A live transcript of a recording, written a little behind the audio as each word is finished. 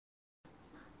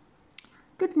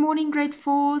Good morning, grade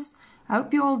 4s.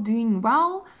 Hope you're all doing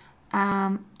well.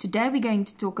 Today we're going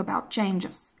to talk about change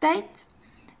of state.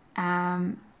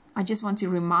 I just want to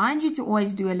remind you to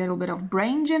always do a little bit of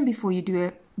brain gym before you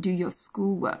do your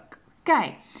schoolwork.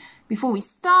 Okay, before we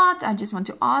start, I just want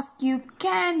to ask you,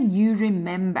 can you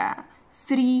remember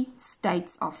 3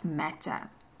 states of matter?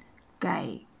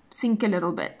 Okay, think a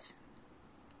little bit.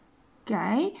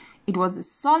 Okay, it was a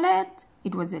solid,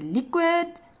 it was a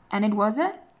liquid, and it was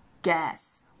a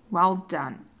gas. Well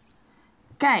done.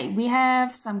 Okay, we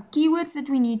have some keywords that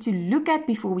we need to look at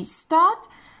before we start.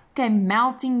 Okay,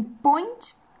 melting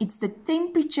point. It's the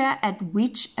temperature at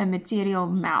which a material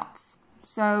melts.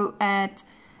 So at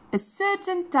a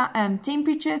certain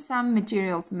temperature, some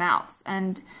materials melt,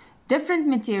 and different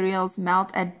materials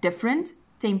melt at different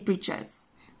temperatures.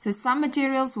 So some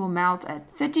materials will melt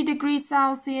at 30 degrees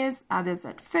Celsius, others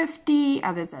at 50,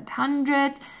 others at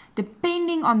 100.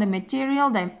 Depending on the material,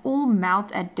 they all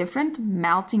melt at different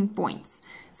melting points.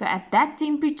 So at that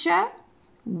temperature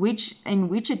in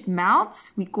which it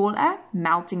melts, we call a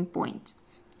melting point.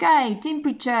 Okay,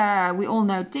 temperature. We all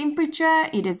know temperature.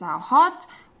 It is how hot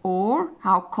or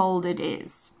how cold it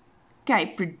is. Okay,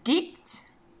 predict.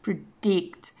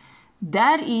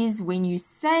 That is when you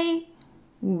say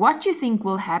what you think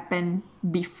will happen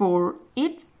before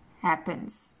it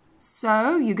happens.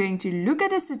 So you're going to look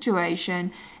at a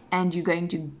situation and you're going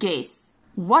to guess,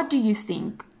 what do you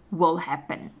think will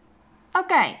happen?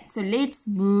 Okay, so let's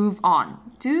move on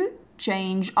to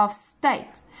change of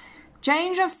state.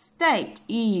 Change of state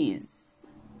is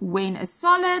when a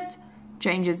solid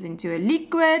changes into a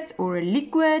liquid, or a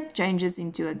liquid changes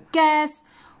into a gas,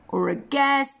 or a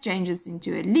gas changes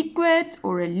into a liquid,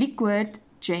 or a liquid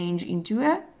change into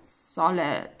a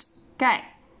solid. Okay,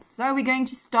 so we're going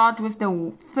to start with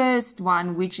the first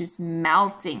one, which is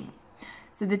melting.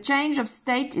 So the change of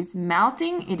state is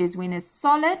melting. It is when a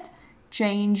solid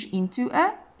change into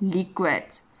a liquid.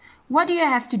 What do you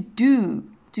have to do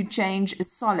to change a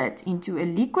solid into a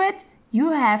liquid?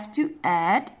 You have to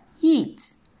add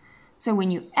heat. So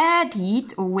when you add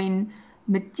heat, or when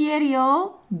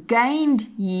material gained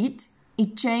heat,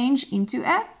 it changed into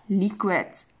a liquid.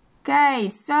 Okay,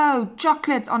 so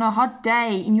chocolate on a hot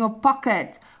day in your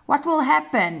pocket. What will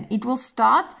happen? It will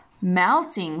start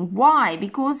melting. Why?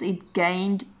 Because it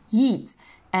gained heat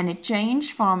and it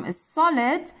changed from a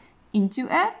solid into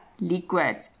a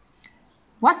liquid.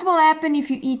 What will happen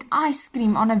if you eat ice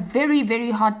cream on a very,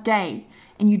 very hot day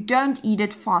and you don't eat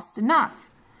it fast enough?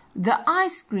 The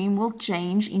ice cream will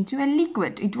change into a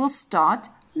liquid. It will start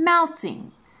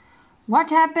melting. What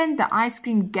happened? The ice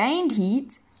cream gained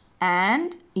heat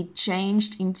and it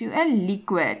changed into a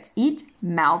liquid. It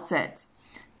melted.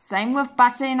 Same with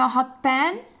butter in a hot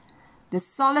pan. The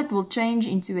solid will change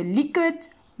into a liquid.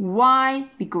 Why?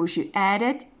 Because you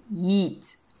added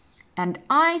heat. And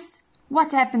ice,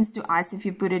 what happens to ice if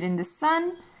you put it in the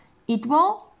sun? It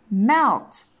will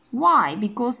melt. Why?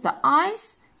 Because the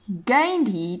ice gained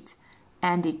heat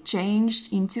and it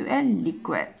changed into a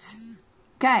liquid.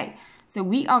 Okay, so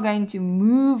we are going to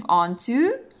move on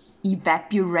to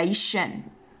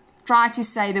evaporation. Try to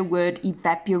say the word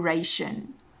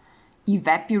evaporation.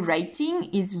 Evaporating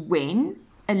is when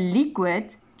a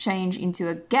liquid changes into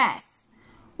a gas.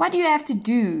 What do you have to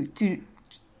do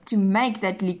to make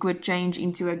that liquid change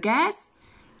into a gas?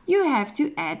 You have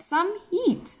to add some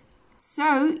heat.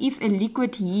 So if a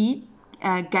liquid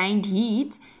gained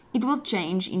heat, it will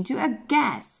change into a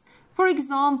gas. For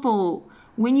example,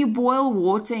 when you boil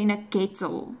water in a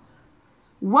kettle,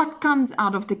 what comes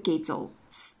out of the kettle?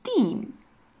 Steam.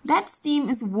 That steam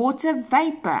is water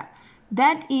vapor.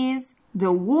 That is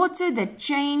the water that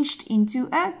changed into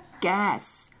a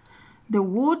gas. The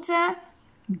water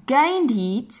gained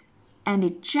heat and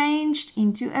it changed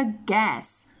into a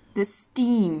gas. The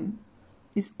steam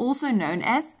is also known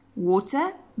as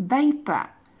water vapor.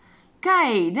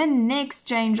 Okay, the next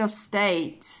change of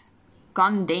state,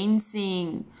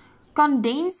 condensing.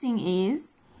 Condensing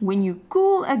is when you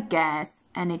cool a gas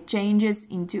and it changes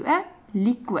into a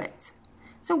liquid.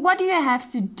 So what do you have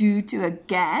to do to a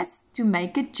gas to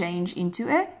make it change into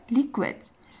a liquid?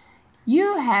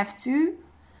 You have to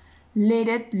let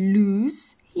it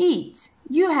lose heat.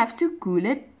 You have to cool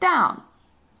it down.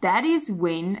 That is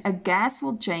when a gas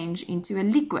will change into a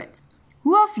liquid.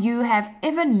 Who of you have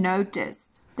ever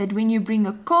noticed that when you bring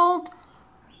a cold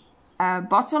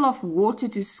bottle of water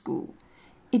to school,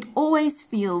 it always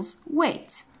feels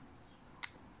wet?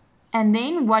 And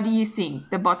then what do you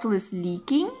think? The bottle is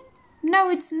leaking?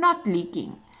 No, it's not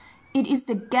leaking. It is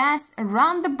the gas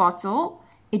around the bottle.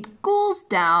 It cools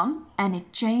down and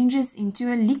it changes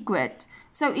into a liquid.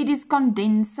 So it is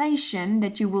condensation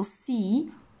that you will see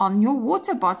on your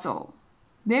water bottle.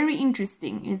 Very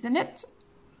interesting, isn't it?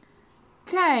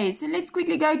 Okay, so let's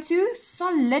quickly go to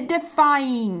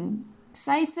solidifying.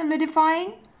 Say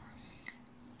solidifying.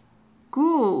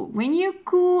 Cool. When you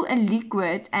cool a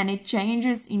liquid and it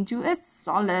changes into a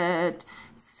solid.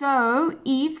 So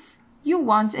if you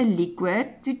want a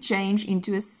liquid to change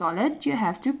into a solid, you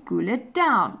have to cool it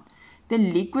down. The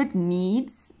liquid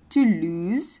needs to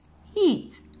lose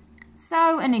heat.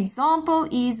 So an example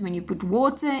is when you put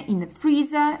water in the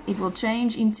freezer, it will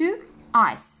change into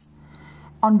ice.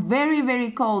 On very, very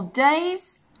cold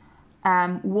days,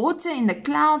 water in the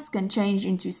clouds can change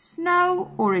into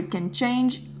snow, or it can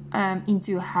change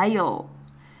into hail.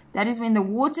 That is when the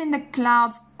water in the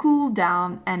clouds cool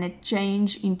down and it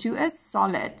change into a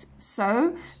solid.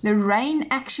 So the rain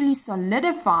actually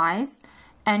solidifies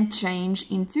and change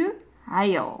into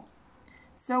hail.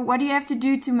 So what do you have to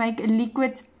do to make a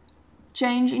liquid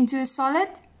change into a solid?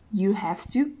 You have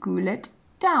to cool it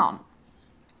down.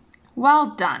 Well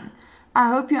done. I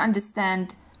hope you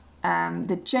understand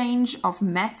the change of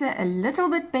matter a little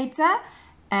bit better,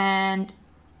 and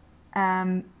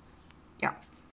yeah.